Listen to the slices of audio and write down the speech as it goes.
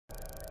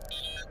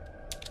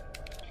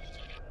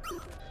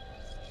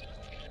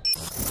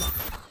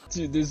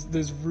Dude,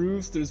 there's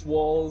roofs, there's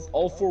walls,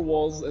 all 4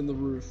 walls and the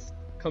roof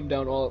come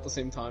down all at the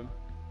same time.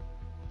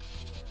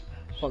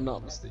 If I'm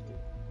not mistaken.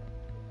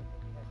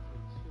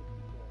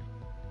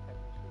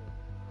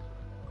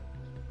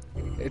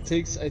 It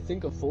takes, I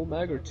think, a full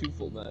mag or 2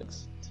 full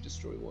mags to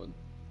destroy one.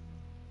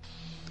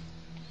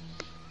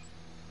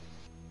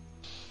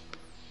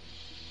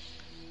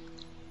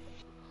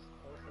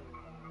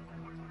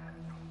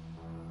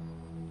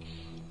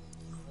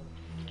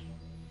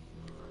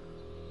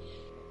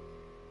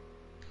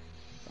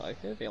 I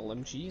have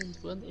LMG and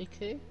 1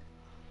 AK.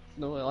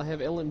 No, I have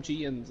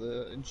LMG and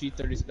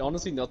G36.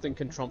 Honestly, nothing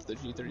can trump the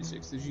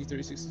G36. The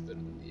G36 is better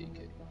than the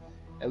AK.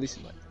 At least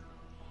in my opinion.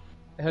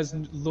 It has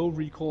low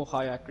recoil,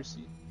 high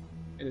accuracy,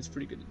 and it's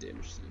pretty good at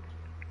damage too.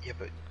 Yeah,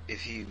 but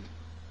if you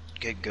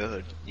get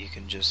good, you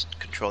can just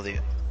control the...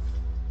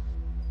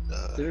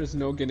 There is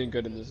no getting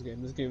good in this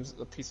game. This game's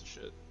a piece of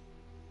shit.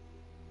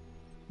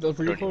 The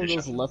recoil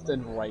goes left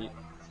and right.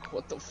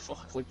 What the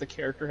fuck? Like the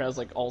character has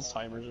like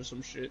Alzheimer's or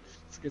some shit.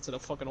 Forgets how to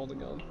fucking hold a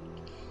gun.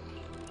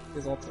 He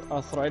has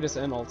arthritis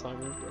and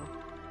Alzheimer's, bro.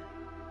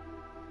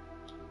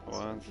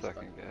 1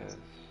 second, guys.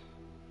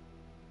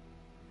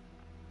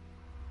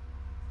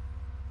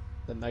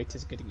 The knight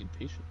is getting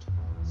impatient.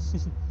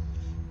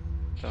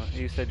 So,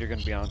 you said you're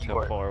gonna be on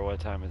till 4. What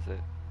time is it?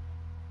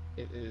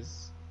 It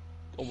is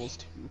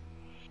almost 2.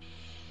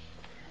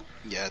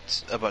 Yeah,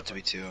 it's about to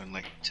be 2 in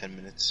like 10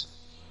 minutes.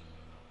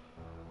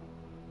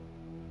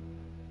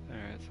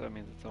 Alright, so that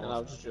means it's And I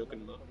was just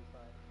joking though.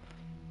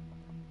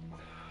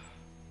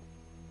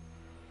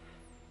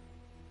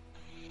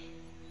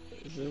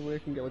 Is there a way I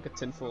can get like a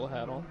tinfoil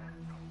hat on?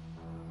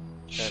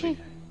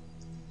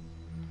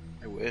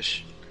 I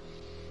wish.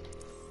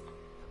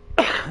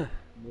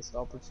 Missed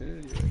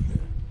opportunity right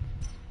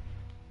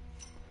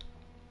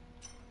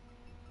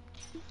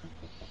there.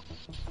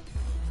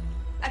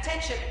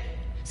 Attention!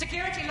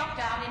 Security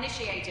lockdown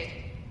initiated.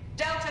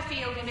 Delta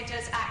field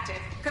emitters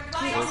active.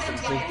 Compliance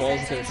sensors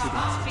are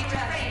asked to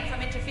refrain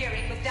from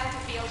interfering with Delta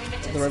field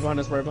emitters. They're right behind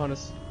us, right behind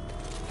us.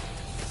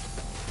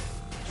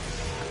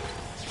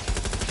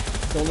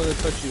 Don't let it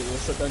touch you, it'll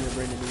shut down your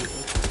brain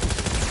immediately.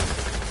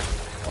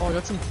 Oh, I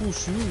got some cool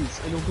shoes,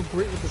 and it'll go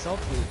great with this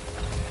outfit.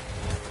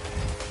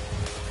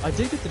 I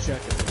did get the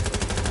jacket.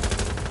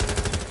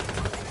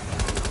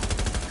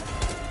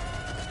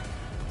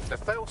 The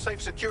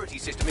fail-safe security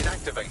system is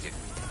activated.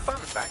 Fun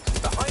fact,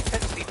 the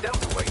high-intensity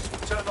delta waves will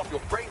turn off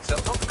your brain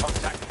cells on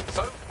contact.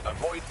 So,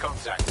 avoid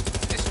contact.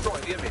 Destroy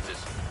the emitters.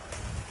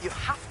 You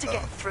have to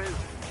get through.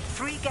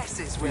 3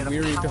 guesses where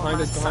Weary, a power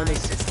behind us, behind us.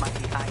 scientist might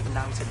be hiding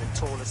out in the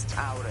tallest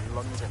tower in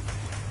London.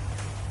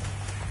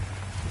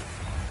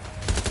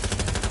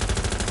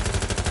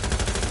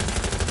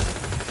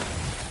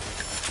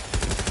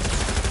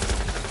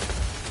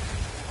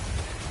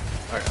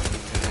 Alright,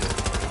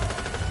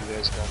 you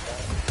guys got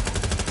that?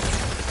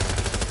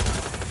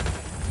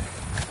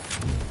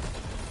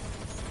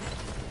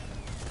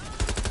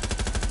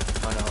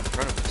 Oh no, in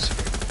front of us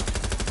here.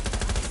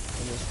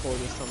 And there's 4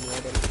 this time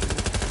right out of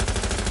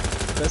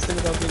the best thing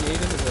about being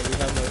Aiden is that we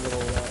have a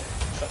little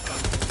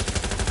shutdown.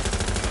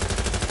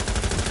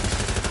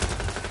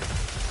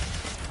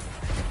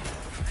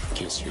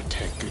 Kiss your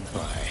tech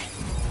goodbye.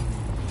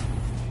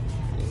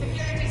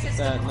 Security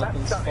system That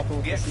nothing's fucking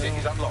with The us exit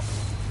is now. unlocked.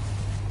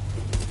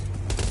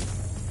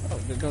 Oh,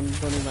 it don't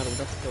even matter, we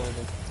got to kill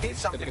anything. Here's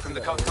something from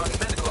the Carcani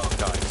Medical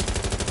Archives.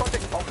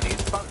 Project Omni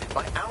is funded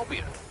by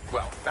Albion.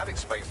 Well, that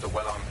explains the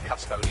well-armed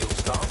custodial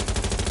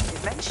staff.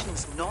 It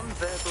mentions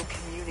non-verbal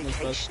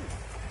communication.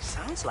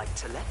 Sounds like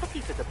telepathy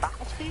for the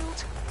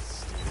battlefield.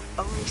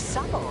 Only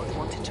Savard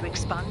wanted to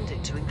expand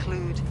it to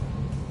include,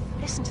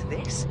 listen to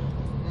this,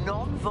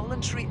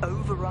 non-voluntary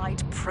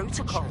override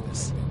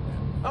protocols.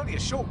 Only a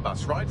short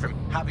bus ride from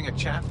having a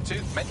chat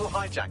to mental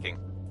hijacking.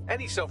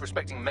 Any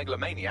self-respecting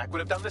megalomaniac would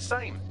have done the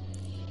same.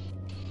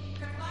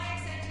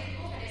 Compliance sentient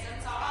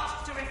organisms are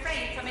asked to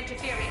refrain from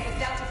interfering with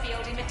Delta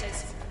field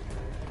emitters.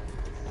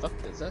 Fuck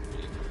does that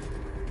mean?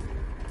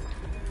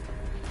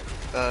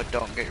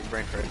 Don't get your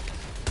brain fried.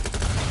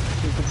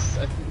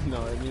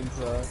 No, it means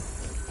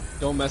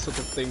don't mess with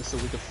the thing so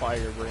we can fire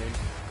your brain.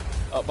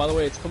 By the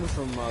way, it's coming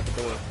from the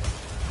door.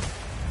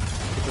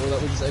 The door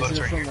that we just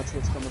exited from, that's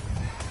what's coming.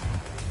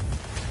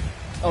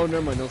 Oh,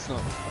 never mind, no it's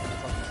not.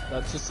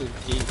 That's just a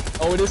gate.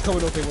 Oh, it is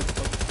coming, okay, what the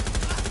fuck?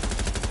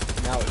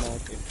 Now,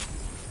 okay.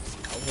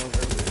 I was wrong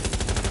earlier.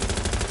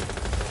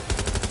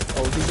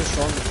 Oh, these are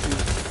stronger too.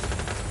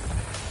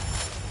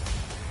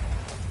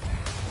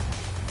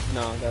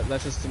 No,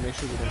 that's just to make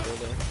sure we don't go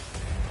there.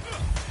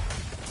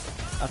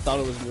 I thought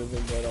it was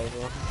moving, but I was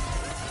wrong.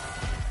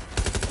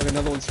 Okay,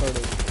 another one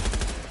started.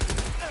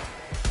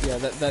 Yeah,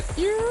 that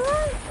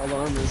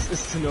alarm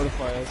is to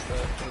notify us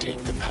that...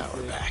 Take the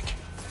power back.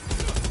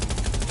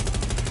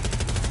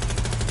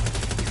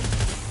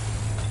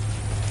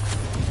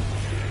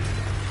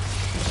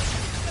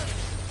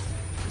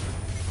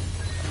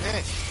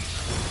 Hey,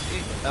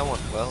 that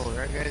went well,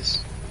 right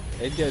guys?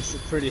 It gets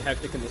pretty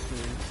hectic in the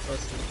stream,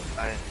 trust me.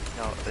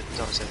 No,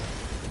 don't say that.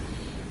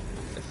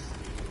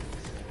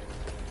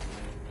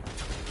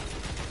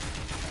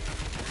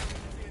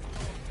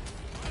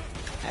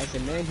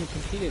 as a man who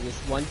completed this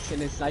once in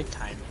his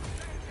lifetime.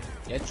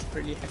 It's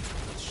pretty hectic.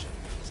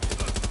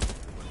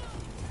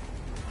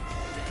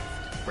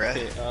 Bruh.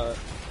 Okay,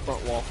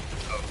 front wall.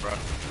 Oh, bro.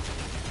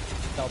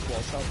 South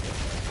wall, south wall,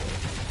 south wall.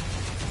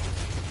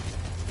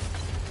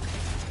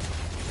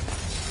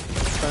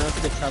 Try not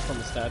to get trapped on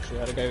the statue. I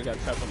had a guy who got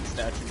trapped on the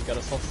statue. We got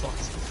a self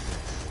box.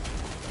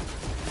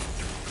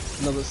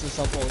 No, this is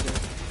south wall again.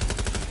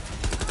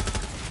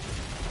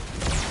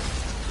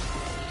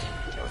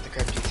 Yeah, what the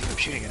crap do you think I'm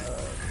shooting at?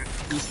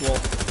 East wall.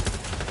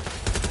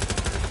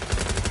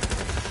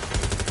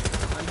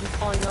 I'm just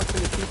calling up to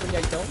the people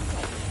that don't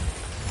know.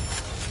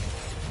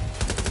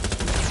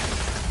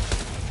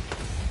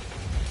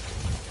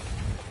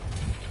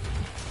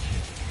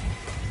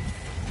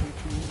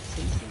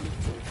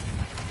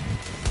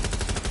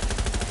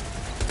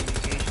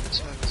 Communication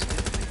sucks.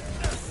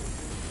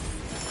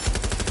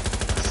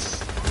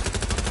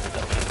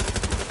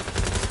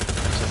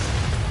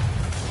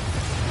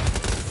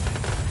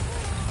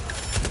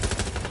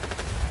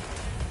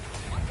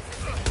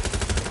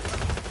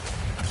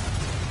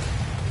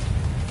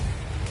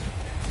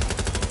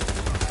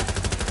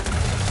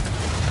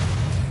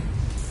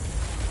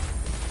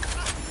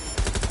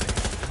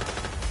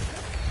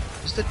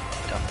 Who's the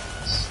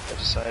dumbass that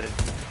decided,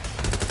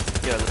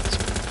 yeah, let's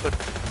put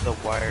the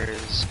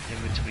wires in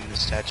between the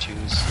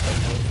statues?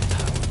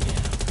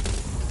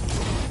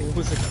 It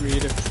was a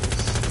creative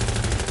choice.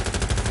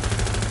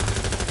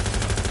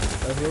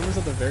 Whoever's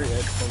at the very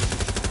edge probably.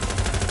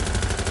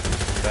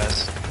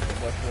 Best.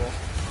 Left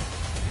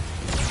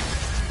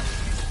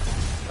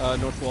wall.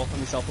 North wall, I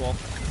mean south wall.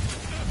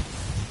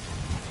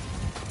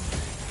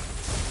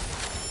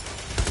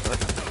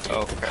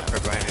 Oh crap,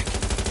 right behind me.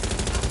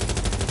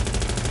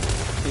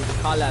 See, the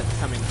call-out's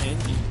coming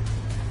handy.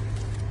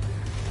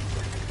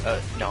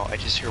 No, I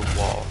just hear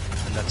wall,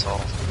 and that's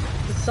all.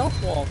 The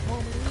south wall, oh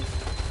man.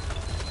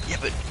 Yeah,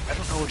 but I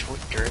don't know which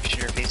direction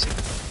you're facing.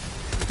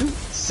 Dude,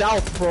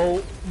 south,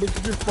 bro! Look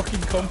at your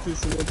fucking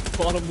compass in the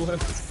bottom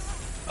left.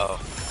 Oh.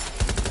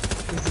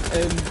 There's an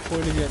end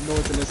pointing at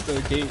north and it's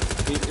the gate.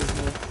 Gate is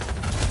north.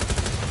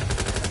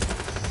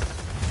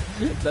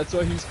 That's why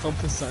I use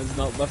compass signs,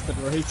 not left and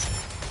right.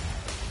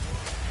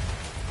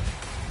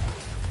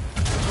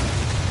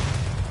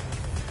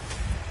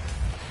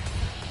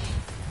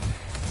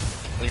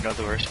 You know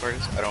the worst part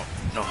is? I don't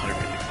know how to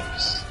really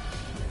focus.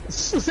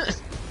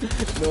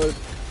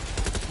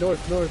 North,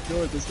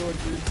 it's north,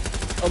 dude.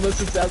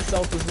 Unless it's at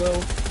south as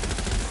well.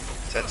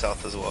 It's at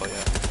south as well,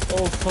 yeah.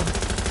 Oh fuck.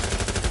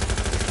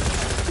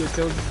 Yeah, I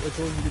told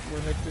you it gets more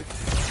hectic.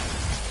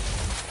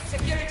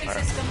 Security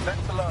system.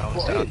 That's the last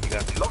Almost one. down, you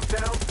got me.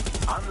 Lockdown,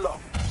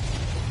 unlock.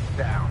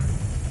 Down.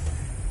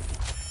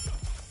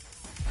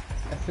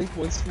 I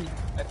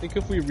think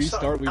if we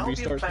restart, we so,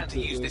 restart plan to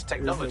use this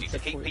technology to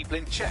keep people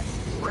in check.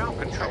 Ground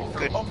control Oh,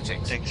 through good.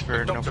 optics. Thanks for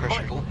But no Dr.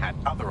 pressure. Michael had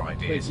other Wait,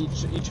 ideas.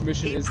 each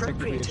mission Be is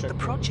technically a appropriate to the checkpoint,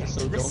 project.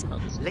 so Listen, don't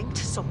hunt. linked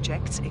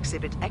subjects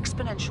exhibit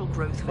exponential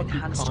growth of Fuck you,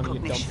 enhanced Connie, you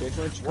dumb cognition. bitch.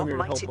 Why don't you come What here to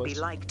might help it be us?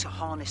 like to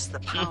harness the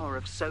power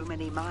of so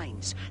many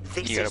minds?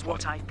 This You got is a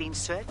what point. I've been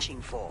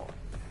searching for.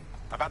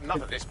 I've had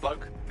enough of this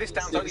bloke. This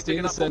town's only Stay big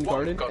in the enough for Sun one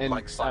Garden, and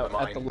godlike son of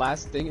at the mine.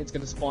 last thing, it's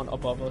gonna spawn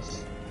above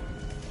us.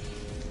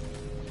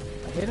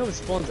 I hate how it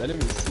spawns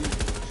enemies too.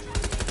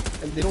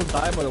 And they don't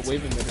die by the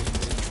wave emitters.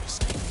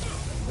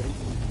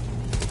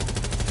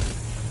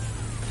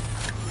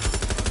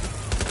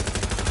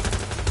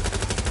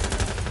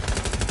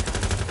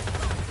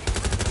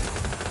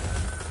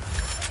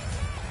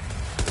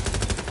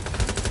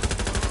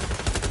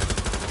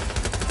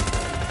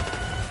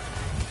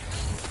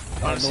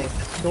 Honestly,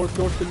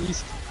 North and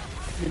east.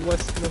 I mean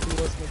west, north and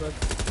west, my bad.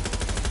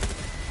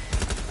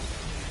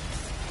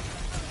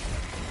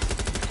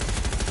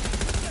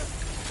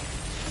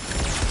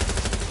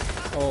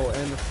 Oh,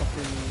 and the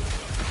fucking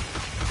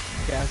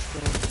gas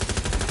gun.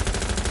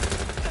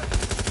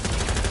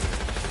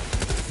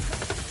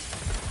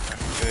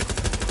 good.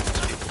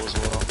 Those people as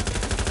well.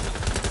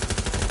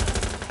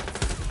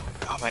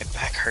 Oh, my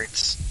back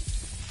hurts.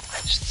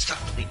 I just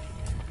stopped bleeding.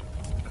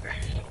 Okay.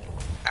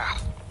 Ow.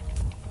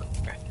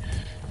 Okay.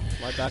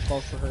 My back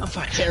also hurts. I'm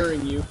fine.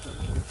 Carrying you.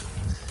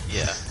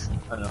 Yeah,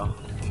 I know.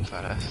 I'm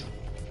fat ass.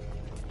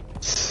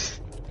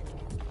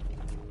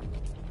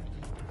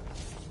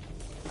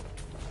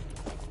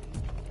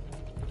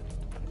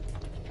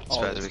 It's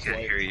bad that we can't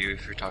hear you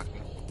if you're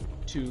talking.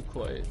 Too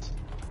quiet.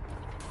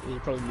 Yeah, you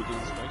probably muted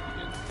his mic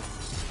again.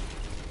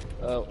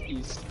 Oh,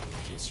 east.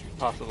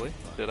 Possibly.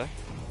 Did I?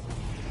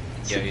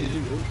 Yeah, you did.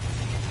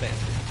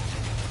 Fancy.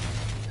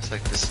 It's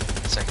like this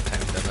second time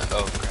you've done that.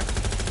 Oh, crap.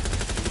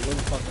 You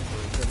wasn't fucking for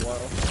a good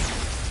while.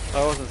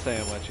 I wasn't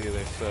saying much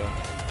either, so.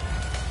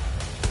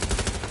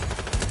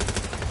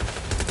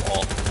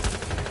 Wall.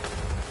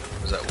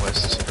 Was that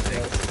west? I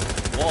think.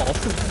 Wall.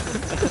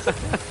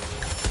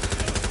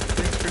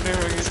 Thanks for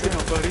narrowing it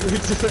down, buddy.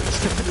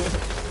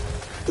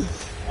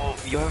 Well,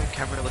 you have a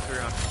camera to look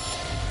around.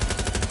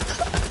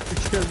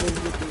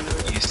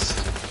 East.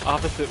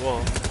 Opposite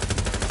wall.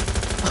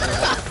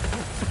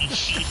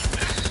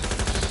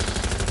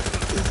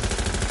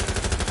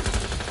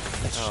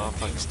 I'm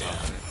fucking things down.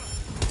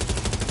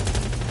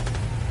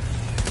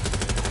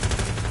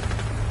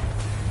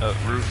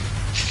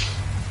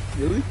 Roof.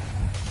 Really?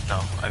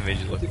 No, I made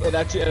you look. It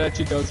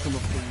actually does come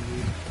up from the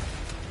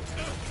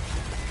roof.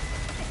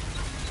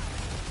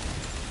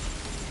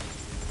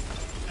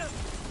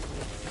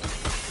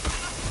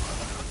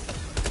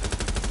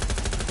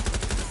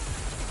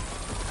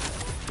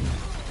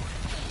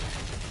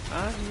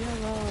 I'm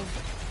yellow.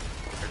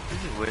 I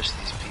really wish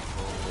these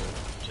people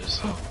would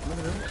just.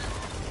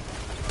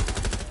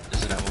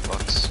 There's an ammo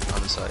box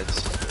on the sides.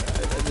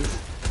 I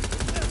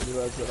just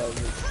realized that I was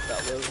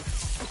that low.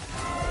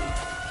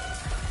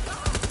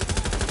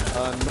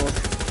 North.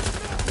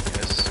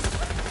 Yes.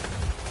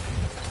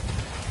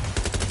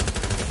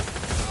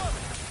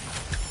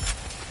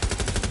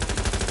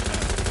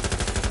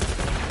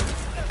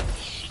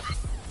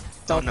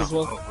 South no. as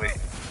well. Oh, wait.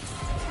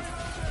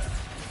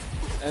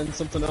 And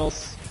something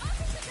else.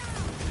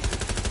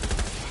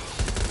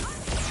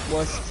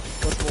 West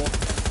wall.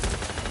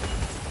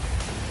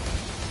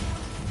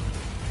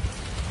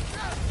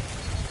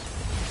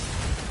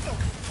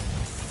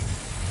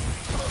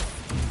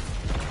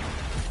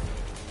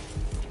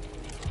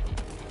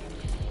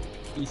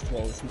 East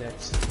wall is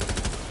next.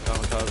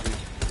 Kamikaze.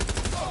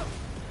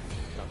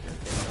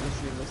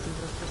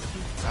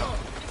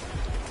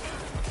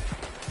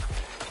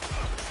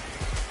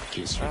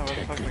 Kiss Oh, your where the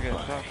tech fuck am I getting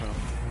goodbye. shot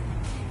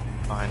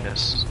from? Behind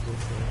us.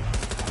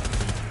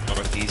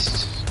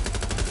 Northeast.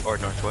 Or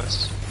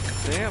northwest.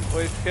 Damn,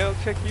 boy scout,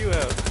 check you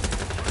out.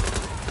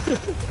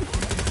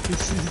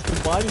 He's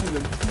combining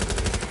them.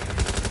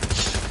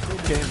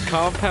 Getting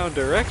compound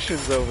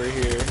directions over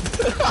here.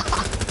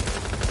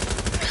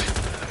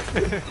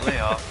 Lay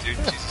off, dude.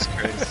 Jesus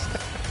Christ.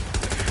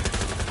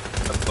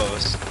 A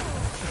boast.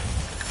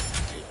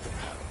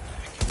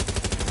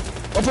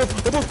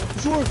 Above,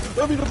 floor!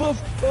 I mean above,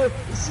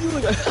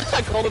 ceiling!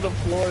 I called it a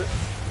floor.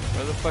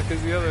 Where the fuck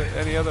is the other,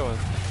 any other one?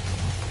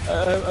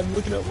 I'm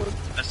looking at one.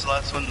 That's the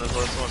last one, that's the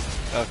last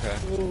one. Okay.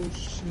 Oh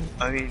shit.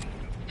 I mean,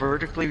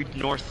 vertically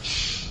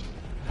north.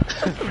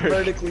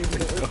 Vertically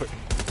north.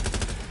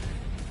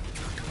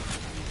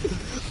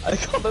 I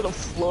called it a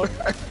floor.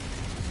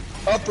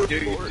 Upper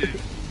Dude, floor.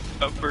 dude.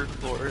 Upper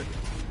floor.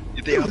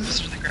 The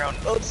opposite of the ground.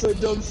 Upside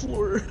down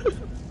floor.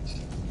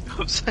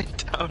 Upside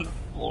down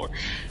floor.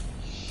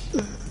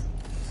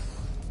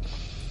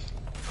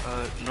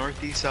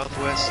 Northeast,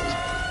 southwest.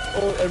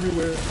 Oh,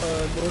 everywhere.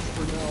 North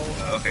for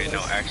now. Okay,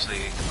 no, actually.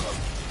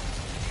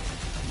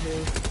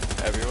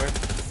 North. Everywhere?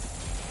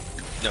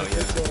 No, I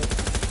yeah. think,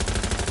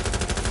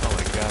 Oh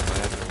my god, my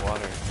head's in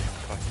water in this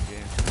fucking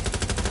game.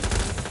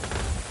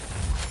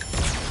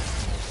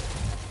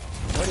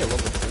 I get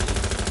level 3.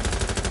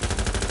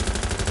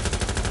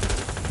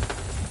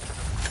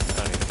 I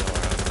don't even know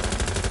where I'm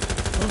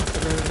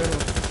going.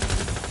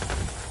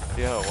 Oh,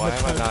 Yo, why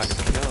am I not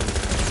killing?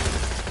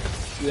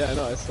 yeah, I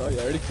know, I saw you.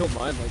 I already killed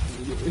mine like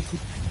immediately.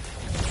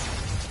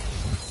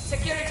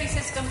 Security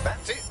system.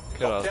 That's it.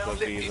 Could also Lockdown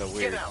be lifted. the Get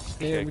weird out.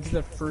 Damn, we kick. did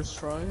that first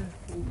try.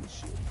 Holy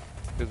shit.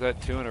 Is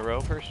that 2 in a row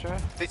first try?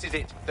 This is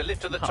it. The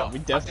lift to the No, top. we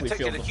definitely I've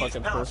detected failed a the huge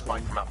fucking power first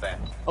spike one. from up there.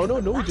 Oh no,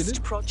 we Last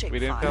didn't. project We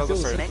didn't fail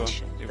files the first one.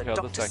 mentioned You that failed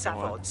the Dr. second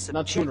one. Savard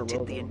Not 2 in a subjected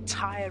row, the though.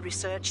 entire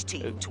research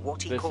team to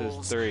what he This is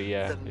calls 3,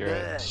 yeah, the you're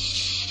right.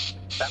 merge.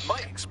 That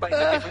might explain the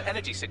different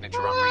energy signature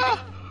I'm reading.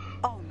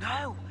 Oh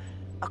no!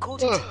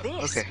 According to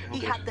this, okay, he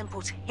okay. had them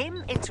put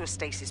him into a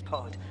stasis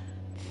pod.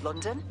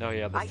 London? No,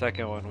 yeah, the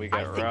second one we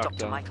got I think rocked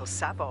Dr. on. Michael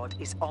Savard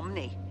is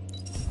Omni.